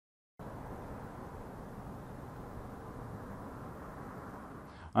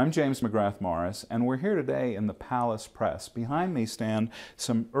I'm James McGrath Morris, and we're here today in the Palace Press. Behind me stand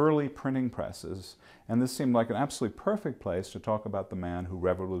some early printing presses, and this seemed like an absolutely perfect place to talk about the man who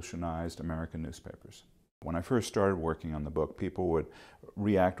revolutionized American newspapers. When I first started working on the book, people would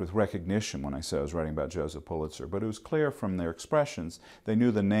react with recognition when I said I was writing about Joseph Pulitzer, but it was clear from their expressions they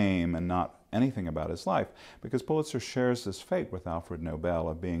knew the name and not anything about his life, because Pulitzer shares this fate with Alfred Nobel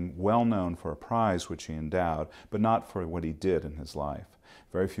of being well known for a prize which he endowed, but not for what he did in his life.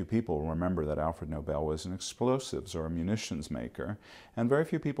 Very few people remember that Alfred Nobel was an explosives or a munitions maker, and very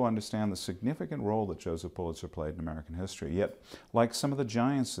few people understand the significant role that Joseph Pulitzer played in American history. Yet, like some of the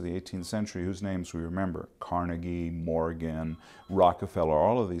giants of the 18th century whose names we remember, Carnegie, Morgan, Rockefeller,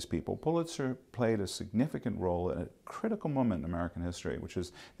 all of these people, Pulitzer played a significant role at a critical moment in American history, which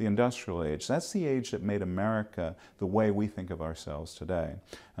is the industrial age. That's the age that made America the way we think of ourselves today.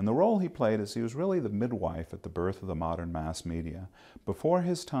 And the role he played is he was really the midwife at the birth of the modern mass media. Before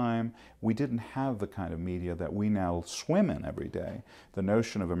his time, we didn't have the kind of media that we now swim in every day. The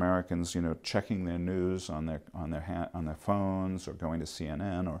notion of Americans, checking their news on their phones, or going to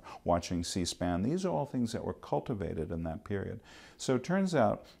CNN, or watching C-SPAN, these are all things that were cultivated in that period. So it turns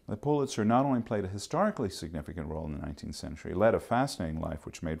out that Pulitzer not only played a historically significant role in the 19th century, led a fascinating life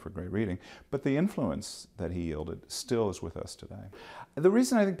which made for great reading, but the influence that he yielded still is with us today. The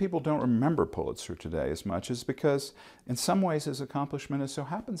reason I think people don't remember Pulitzer today as much is because in some ways his accomplishment is so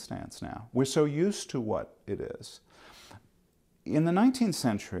happenstance now. We're so used to what it is. In the 19th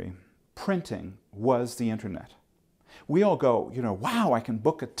century, printing was the internet. We all go, wow, I can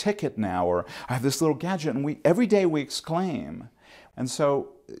book a ticket now, or I have this little gadget, and every day we exclaim. And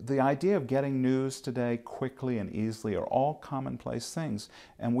so the idea of getting news today quickly and easily are all commonplace things,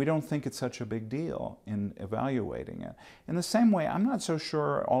 and we don't think it's such a big deal in evaluating it. In the same way, I'm not so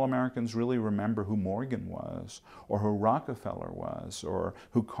sure all Americans really remember who Morgan was, or who Rockefeller was, or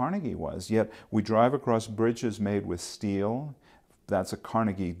who Carnegie was, yet we drive across bridges made with steel. That's a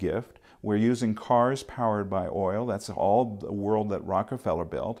Carnegie gift. We're using cars powered by oil. That's all the world that Rockefeller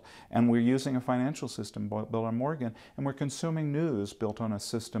built. And we're using a financial system built on Morgan. And we're consuming news built on a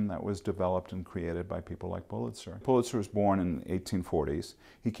system that was developed and created by people like Pulitzer. Pulitzer was born in the 1840s.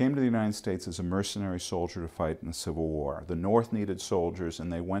 He came to the United States as a mercenary soldier to fight in the Civil War. The North needed soldiers,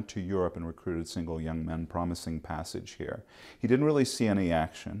 and they went to Europe and recruited single young men, promising passage here. He didn't really see any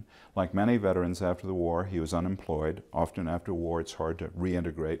action. Like many veterans after the war, he was unemployed. Often after war, it's hard to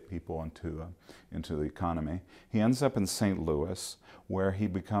reintegrate people into the economy. He ends up in St. Louis, where he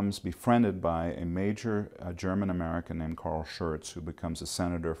becomes befriended by a major German-American named Carl Schurz, who becomes a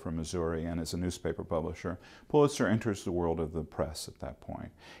senator from Missouri and is a newspaper publisher. Pulitzer enters the world of the press at that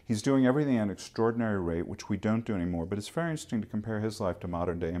point. He's doing everything at an extraordinary rate, which we don't do anymore, but it's very interesting to compare his life to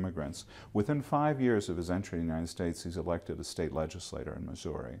modern-day immigrants. Within 5 years of his entry in the United States, he's elected a state legislator in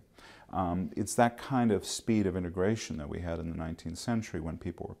Missouri. It's that kind of speed of integration that we had in the 19th century when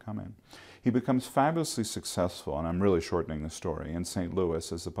people were coming. He becomes fabulously successful, and I'm really shortening the story, in St.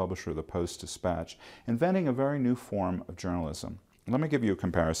 Louis as the publisher of the Post-Dispatch, inventing a very new form of journalism. Let me give you a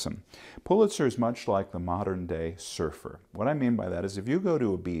comparison. Pulitzer is much like the modern-day surfer. What I mean by that is if you go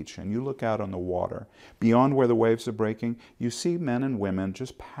to a beach and you look out on the water, beyond where the waves are breaking, you see men and women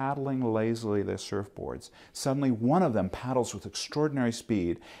just paddling lazily their surfboards. Suddenly, one of them paddles with extraordinary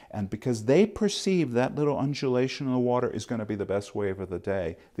speed, and because they perceive that little undulation in the water is going to be the best wave of the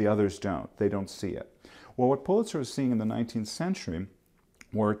day, the others don't. They don't see it. Well, what Pulitzer was seeing in the 19th century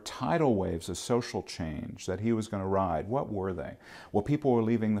were tidal waves of social change that he was going to ride. What were they? Well, people were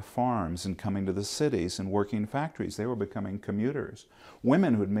leaving the farms and coming to the cities and working in factories. They were becoming commuters.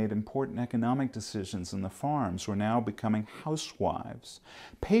 Women who had made important economic decisions in the farms were now becoming housewives.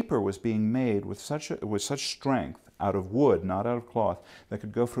 Paper was being made with such strength, out of wood, not out of cloth, that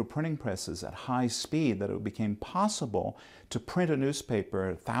could go through printing presses at high speed that it became possible to print a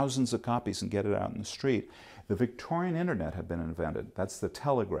newspaper, thousands of copies, and get it out in the street. The Victorian internet had been invented. That's the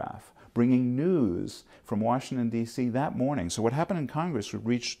telegraph, bringing news from Washington, D.C. that morning. So what happened in Congress would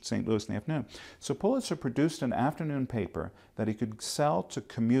reach St. Louis in the afternoon. So Pulitzer produced an afternoon paper that he could sell to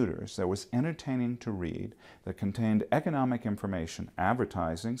commuters that was entertaining to read, that contained economic information,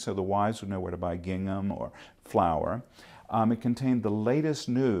 advertising, so the wives would know where to buy gingham or flour. It contained the latest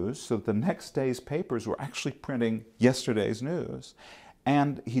news, so that the next day's papers were actually printing yesterday's news.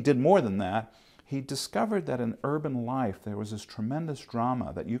 And he did more than that. He discovered that in urban life there was this tremendous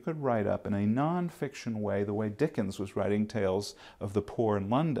drama that you could write up in a non-fiction way, the way Dickens was writing tales of the poor in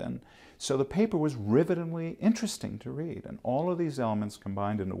London. So the paper was rivetingly interesting to read, and all of these elements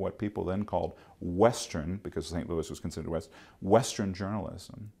combined into what people then called Western, because St. Louis was considered Western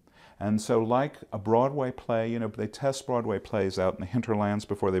journalism. And so like a Broadway play, you know, they test Broadway plays out in the hinterlands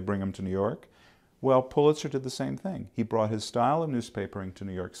before they bring them to New York. Well, Pulitzer did the same thing. He brought his style of newspapering to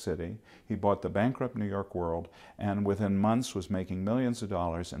New York City. He bought the bankrupt New York World, and within months was making millions of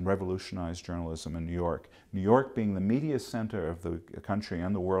dollars and revolutionized journalism in New York. New York being the media center of the country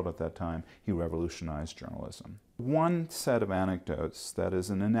and the world at that time, he revolutionized journalism. One set of anecdotes that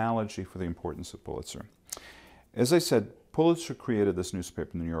is an analogy for the importance of Pulitzer. As I said, Pulitzer created this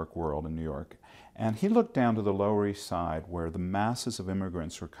newspaper, the New York World, in New York. And he looked down to the Lower East Side where the masses of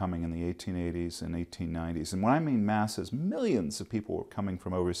immigrants were coming in the 1880s and 1890s. And when I mean masses, millions of people were coming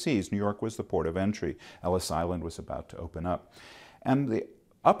from overseas. New York was the port of entry. Ellis Island was about to open up. And the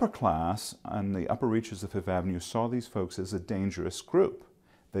upper class and the upper reaches of Fifth Avenue saw these folks as a dangerous group.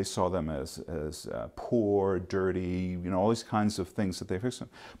 They saw them as poor, dirty, you know, all these kinds of things that they fixed.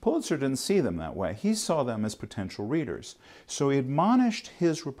 Pulitzer didn't see them that way. He saw them as potential readers. So he admonished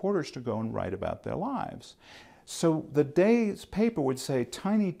his reporters to go and write about their lives. So the day's paper would say,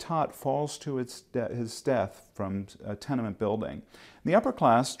 Tiny Tot falls to his death from a tenement building. The upper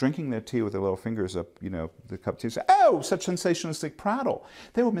class, drinking their tea with their little fingers up, you know, the cup of tea, say, oh, such sensationalistic prattle.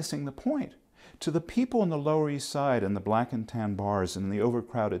 They were missing the point. To the people in the Lower East Side and the black and tan bars and in the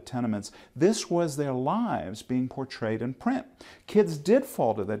overcrowded tenements, this was their lives being portrayed in print. Kids did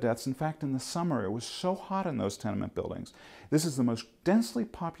fall to their deaths. In fact, in the summer, it was so hot in those tenement buildings. This is the most densely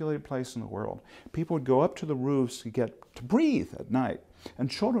populated place in the world. People would go up to the roofs to breathe at night, and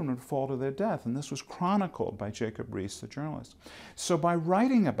children would fall to their death. And this was chronicled by Jacob Riis, the journalist. So by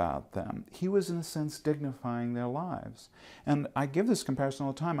writing about them, he was, in a sense, dignifying their lives. And I give this comparison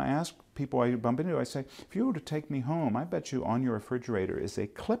all the time. I ask people I bump into, I say, if you were to take me home, I bet you on your refrigerator is a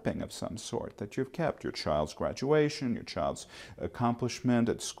clipping of some sort that you've kept. Your child's graduation, your child's accomplishment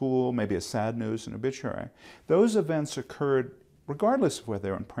at school, maybe a sad news, an obituary. Those events occurred regardless of whether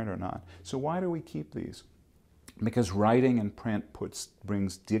they're in print or not. So why do we keep these? Because writing in print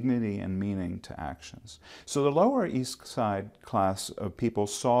brings dignity and meaning to actions. So the Lower East Side class of people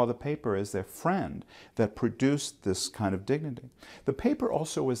saw the paper as their friend that produced this kind of dignity. The paper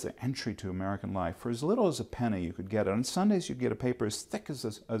also was the entry to American life. For as little as a penny you could get it. On Sundays you'd get a paper as thick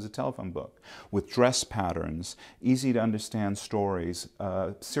as a telephone book, with dress patterns, easy to understand stories,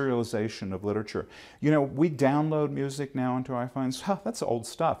 serialization of literature. You know, we download music now into our iPhones. That's old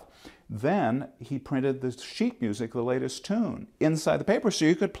stuff. Then he printed the sheet music, the latest tune, inside the paper so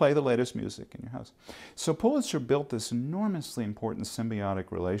you could play the latest music in your house. So Pulitzer built this enormously important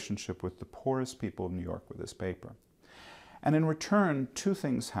symbiotic relationship with the poorest people of New York with this paper. And in return, two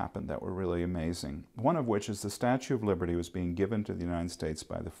things happened that were really amazing. One of which is the Statue of Liberty was being given to the United States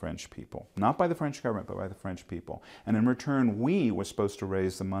by the French people. Not by the French government, but by the French people. And in return, we were supposed to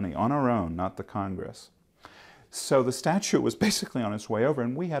raise the money on our own, not the Congress. So the statue was basically on its way over,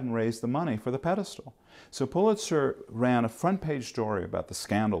 and we hadn't raised the money for the pedestal. So Pulitzer ran a front-page story about the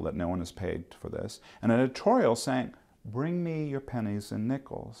scandal that no one has paid for this, an editorial saying, bring me your pennies and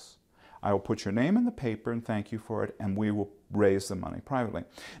nickels. I will put your name in the paper and thank you for it, and we will raise the money privately.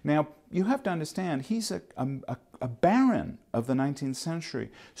 Now, you have to understand, he's a baron of the 19th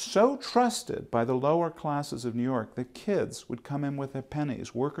century, so trusted by the lower classes of New York that kids would come in with their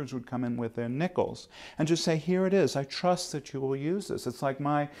pennies, workers would come in with their nickels, and just say, here it is, I trust that you will use this. It's like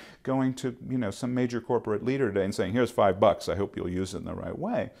my going to, you know, some major corporate leader today and saying, here's $5, I hope you'll use it in the right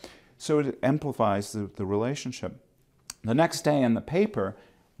way. So it amplifies the relationship. The next day in the paper,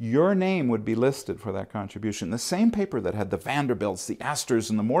 your name would be listed for that contribution. The same paper that had the Vanderbilts, the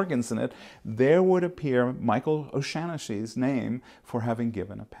Astors, and the Morgans in it, there would appear Michael O'Shaughnessy's name for having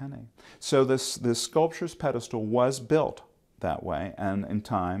given a penny. So this sculpture's pedestal was built that way, and in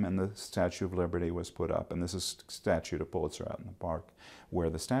time, and the Statue of Liberty was put up. And this is a statue to Pulitzer out in the park, where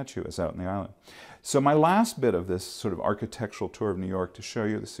the statue is out in the island. So my last bit of this sort of architectural tour of New York to show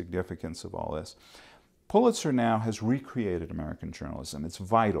you the significance of all this. Pulitzer now has recreated American journalism. It's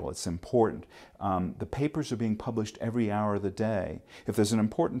vital, it's important. The papers are being published every hour of the day. If there's an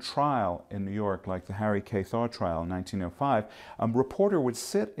important trial in New York, like the Harry K. Thaw trial in 1905, a reporter would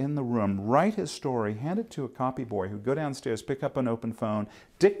sit in the room, write his story, hand it to a copy boy who'd go downstairs, pick up an open phone,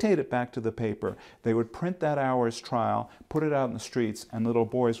 dictate it back to the paper. They would print that hour's trial, put it out in the streets, and little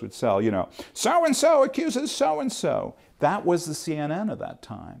boys would sell, you know, so-and-so accuses so-and-so. That was the CNN of that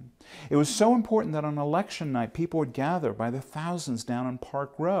time. It was so important that on election night, people would gather by the thousands down in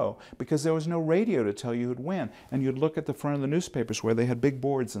Park Row because there was no radio to tell you who'd win. And you'd look at the front of the newspapers where they had big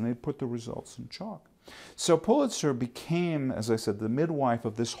boards and they'd put the results in chalk. So Pulitzer became, as I said, the midwife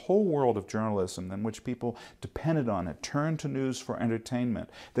of this whole world of journalism in which people depended on it, turned to news for entertainment.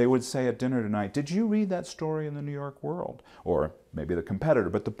 They would say at dinner tonight, "Did you read that story in the New York World?" Or maybe the competitor,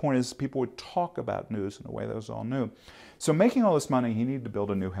 but the point is people would talk about news in a way that was all new. So making all this money, he needed to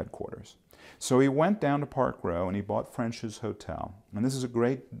build a new headquarters. So he went down to Park Row and he bought French's Hotel. And this is a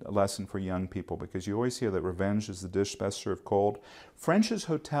great lesson for young people because you always hear that revenge is the dish best served cold. French's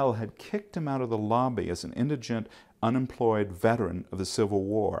Hotel had kicked him out of the lobby as an indigent, unemployed veteran of the Civil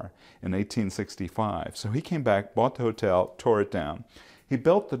War in 1865. So he came back, bought the hotel, tore it down. He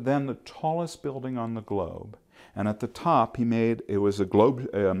built then the tallest building on the globe. And at the top, he made, it was a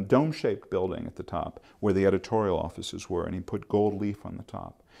dome-shaped building at the top where the editorial offices were, and he put gold leaf on the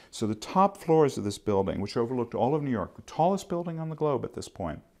top. So the top floors of this building, which overlooked all of New York, the tallest building on the globe at this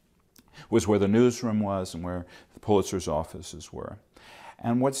point, was where the newsroom was and where Pulitzer's offices were.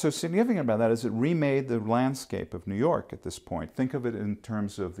 And what's so significant about that is it remade the landscape of New York at this point. Think of it in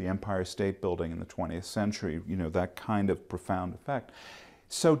terms of the Empire State Building in the 20th century, you know, that kind of profound effect.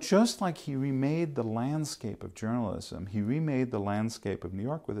 So just like he remade the landscape of journalism, he remade the landscape of New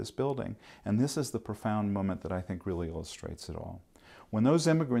York with this building. And this is the profound moment that I think really illustrates it all. When those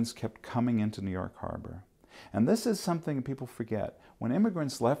immigrants kept coming into New York Harbor, and this is something people forget. When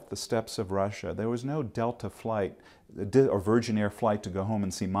immigrants left the steppes of Russia, there was no Delta flight or Virgin Air flight to go home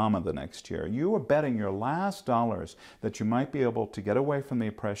and see Mama the next year. You were betting your last dollars that you might be able to get away from the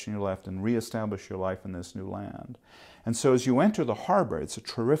oppression you left and reestablish your life in this new land. And so as you enter the harbor, it's a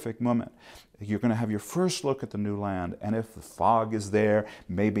terrific moment. You're going to have your first look at the new land, and if the fog is there,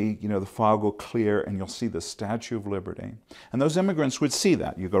 maybe, you know, the fog will clear and you'll see the Statue of Liberty. And those immigrants would see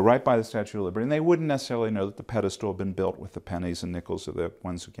that. You go right by the Statue of Liberty, and they wouldn't necessarily know that the pedestal had been built with the pennies and nickels of the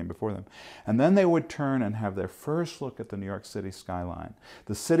ones who came before them. And then they would turn and have their first look at the New York City skyline,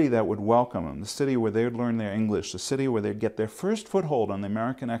 the city that would welcome them, the city where they'd learn their English, the city where they'd get their first foothold on the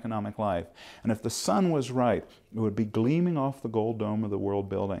American economic life. And if the sun was right, it would be gleaming off the gold dome of the World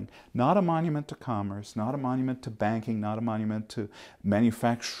Building, not a monument to commerce, not a monument to banking, not a monument to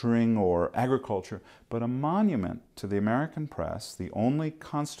manufacturing or agriculture, but a monument to the American press, the only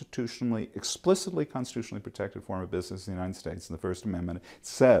explicitly constitutionally protected form of business in the United States. In the First Amendment, it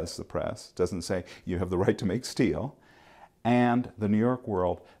says the press, it doesn't say you have the right to make steel, and the New York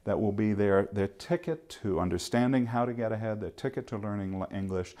World that will be their ticket to understanding how to get ahead, their ticket to learning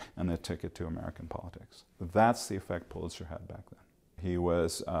English, and their ticket to American politics. That's the effect Pulitzer had back then. He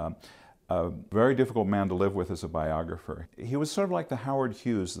was a very difficult man to live with as a biographer. He was sort of like the Howard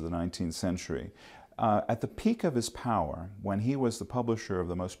Hughes of the 19th century. At the peak of his power, when he was the publisher of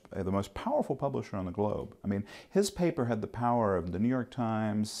the most powerful publisher on the globe, I mean, his paper had the power of the New York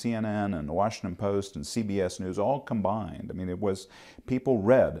Times, CNN, and the Washington Post, and CBS News all combined. I mean, it was, people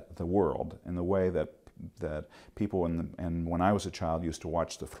read the world in the way that people and when I was a child used to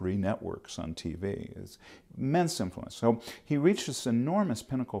watch the 3 networks on TV. It's immense influence. So he reached this enormous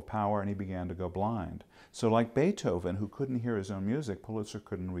pinnacle of power and he began to go blind. So like Beethoven, who couldn't hear his own music, Pulitzer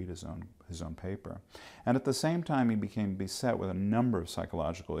couldn't read his own paper. And at the same time, he became beset with a number of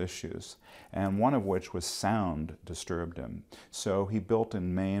psychological issues, and one of which was sound disturbed him. So he built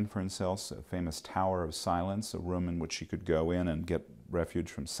in Maine, for instance, a famous Tower of Silence, a room in which he could go in and get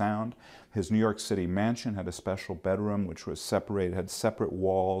refuge from sound. His New York City mansion had a special bedroom which was separated, had separate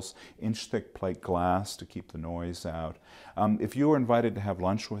walls, inch-thick plate glass to keep the noise out. If you were invited to have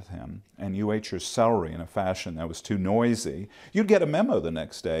lunch with him and you ate your celery in a fashion that was too noisy, you'd get a memo the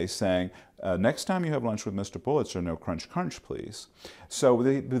next day saying, next time you have lunch with Mr. Pulitzer, no crunch crunch, please. So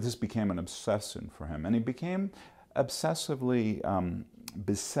this became an obsession for him, and he became obsessively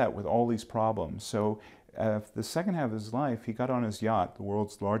beset with all these problems. So the second half of his life, he got on his yacht, the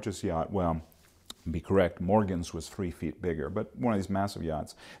world's largest yacht. Well, to be correct, Morgan's was 3 feet bigger, but one of these massive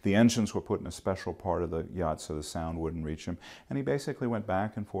yachts. The engines were put in a special part of the yacht so the sound wouldn't reach him. And he basically went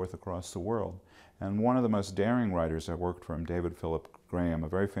back and forth across the world. And one of the most daring writers that worked for him, David Philip Graham, a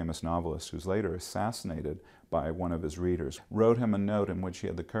very famous novelist who's later assassinated by one of his readers, wrote him a note in which he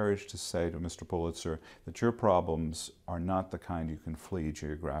had the courage to say to Mr. Pulitzer that your problems are not the kind you can flee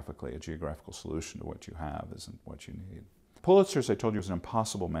geographically. A geographical solution to what you have isn't what you need. Pulitzer, as I told you, was an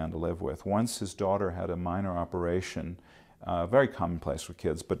impossible man to live with. Once his daughter had a minor operation, very commonplace with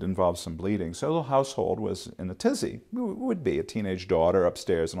kids, but involved some bleeding. So the household was in a tizzy. It would be a teenage daughter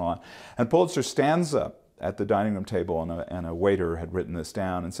upstairs and all that. And Pulitzer stands up at the dining room table, and a waiter had written this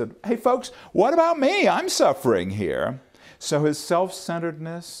down and said, "Hey folks, what about me? I'm suffering here." So his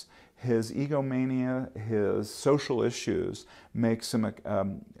self-centeredness, his egomania, his social issues makes him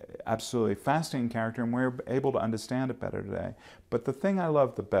absolutely fascinating character, and we're able to understand it better today. But the thing I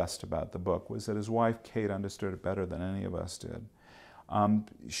loved the best about the book was that his wife, Kate, understood it better than any of us did.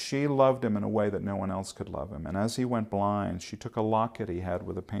 She loved him in a way that no one else could love him. And as he went blind, she took a locket he had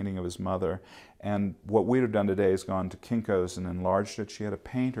with a painting of his mother, and what we'd have done today is gone to Kinko's and enlarged it. She had a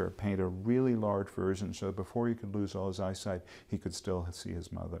painter paint a really large version so that before he could lose all his eyesight, he could still see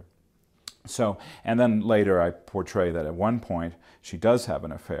his mother. So, and then later I portray that at one point she does have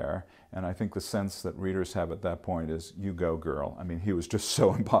an affair, and I think the sense that readers have at that point is, you go girl. I mean, he was just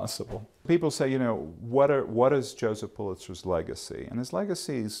so impossible. People say, you know, what is Joseph Pulitzer's legacy? And his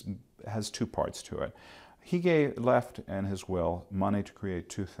legacy has two parts to it. He left in his will money to create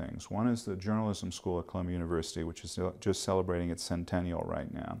two things. One is the journalism school at Columbia University, which is just celebrating its centennial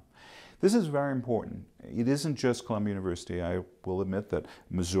right now. This is very important. It isn't just Columbia University. I will admit that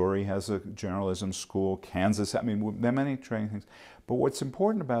Missouri has a journalism school, Kansas, I mean, there are many training things. But what's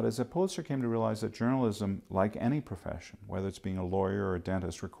important about it is that Pulitzer came to realize that journalism, like any profession, whether it's being a lawyer or a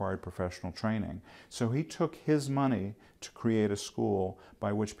dentist, required professional training. So he took his money to create a school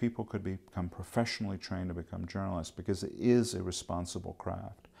by which people could become professionally trained to become journalists, because it is a responsible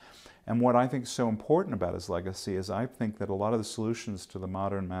craft. And what I think is so important about his legacy is I think that a lot of the solutions to the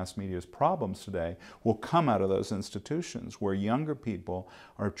modern mass media's problems today will come out of those institutions, where younger people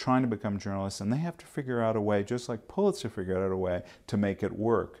are trying to become journalists and they have to figure out a way, just like Pulitzer figured out a way, to make it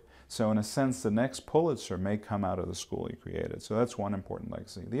work. So in a sense, the next Pulitzer may come out of the school he created. So that's one important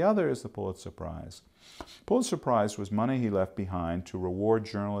legacy. The other is the Pulitzer Prize. Pulitzer Prize was money he left behind to reward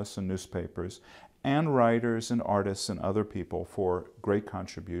journalists and newspapers and writers and artists and other people for great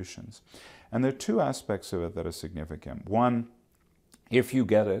contributions. And there are two aspects of it that are significant. One, if you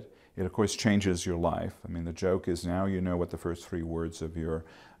get it, it of course changes your life. I mean, the joke is now you know what the first three words of your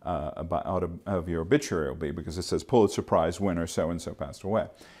obituary will be, because it says Pulitzer Prize winner so-and-so passed away.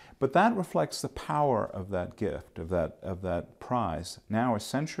 But that reflects the power of that gift, of that prize. Now, a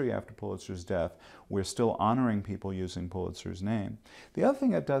century after Pulitzer's death, we're still honoring people using Pulitzer's name. The other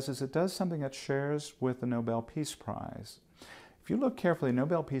thing it does is it does something that shares with the Nobel Peace Prize. If you look carefully,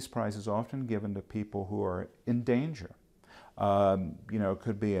 Nobel Peace Prize is often given to people who are in danger. You know, it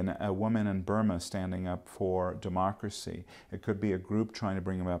could be a woman in Burma standing up for democracy. It could be a group trying to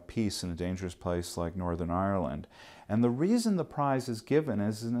bring about peace in a dangerous place like Northern Ireland. And the reason the prize is given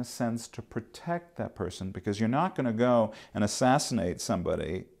is, in a sense, to protect that person, because you're not going to go and assassinate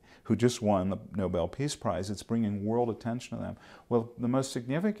somebody who just won the Nobel Peace Prize. It's bringing world attention to them. Well, the most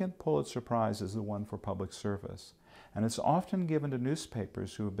significant Pulitzer Prize is the one for public service. And it's often given to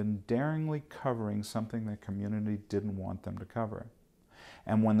newspapers who have been daringly covering something the community didn't want them to cover.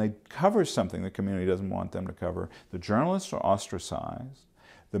 And when they cover something the community doesn't want them to cover, the journalists are ostracized.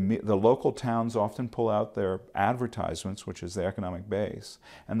 The local towns often pull out their advertisements, which is the economic base,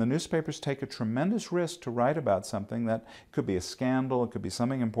 and the newspapers take a tremendous risk to write about something that could be a scandal, it could be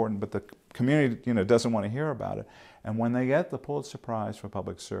something important, but the community, you know, doesn't want to hear about it. And when they get the Pulitzer Prize for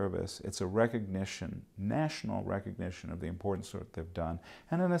public service, it's a recognition, national recognition of the importance of what they've done,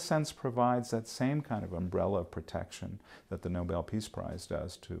 and in a sense provides that same kind of umbrella of protection that the Nobel Peace Prize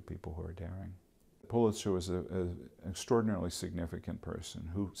does to people who are daring. Pulitzer was an extraordinarily significant person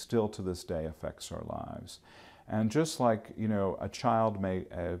who still to this day affects our lives. And just like, you know, a child may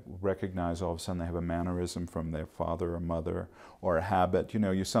recognize all of a sudden they have a mannerism from their father or mother, or a habit, you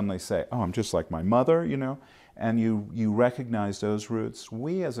know, you suddenly say, oh, I'm just like my mother, you know, and you recognize those roots.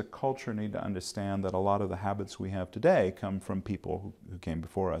 We as a culture need to understand that a lot of the habits we have today come from people who came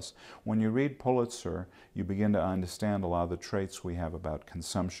before us. When you read Pulitzer, you begin to understand a lot of the traits we have about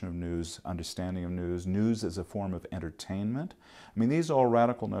consumption of news, understanding of news, news as a form of entertainment. I mean, these are all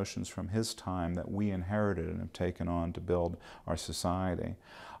radical notions from his time that we inherited and have taken on to build our society.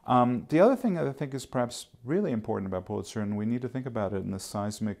 The other thing that I think is perhaps really important about Pulitzer, and we need to think about it in the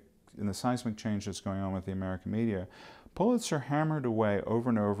seismic change that's going on with the American media, Pulitzer hammered away over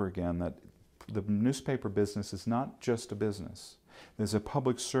and over again that the newspaper business is not just a business. There's a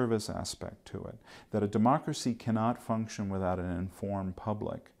public service aspect to it, that a democracy cannot function without an informed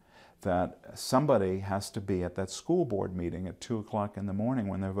public, that somebody has to be at that school board meeting at 2 o'clock in the morning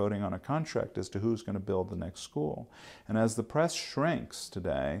when they're voting on a contract as to who's going to build the next school. And as the press shrinks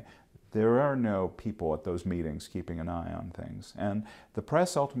today, there are no people at those meetings keeping an eye on things. And The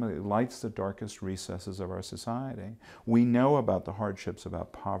press ultimately lights the darkest recesses of our society. We know about the hardships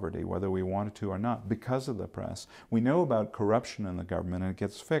about poverty, whether we wanted to or not, because of the press. We know about corruption in the government, and it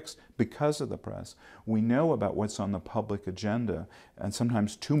gets fixed because of the press. We know about what's on the public agenda, and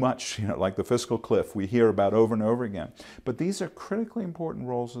sometimes too much, like the fiscal cliff we hear about over and over again. But these are critically important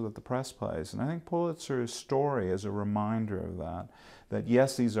roles that the press plays, and I think Pulitzer's story is a reminder of that. That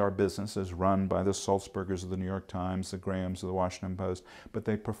yes, these are businesses run by the Sulzbergers of the New York Times, the Grahams of the Washington Post, but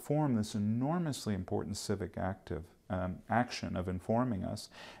they perform this enormously important civic action of informing us.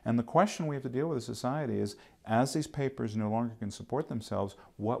 And the question we have to deal with as a society is, as these papers no longer can support themselves,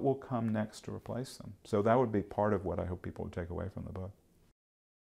 what will come next to replace them? So that would be part of what I hope people would take away from the book.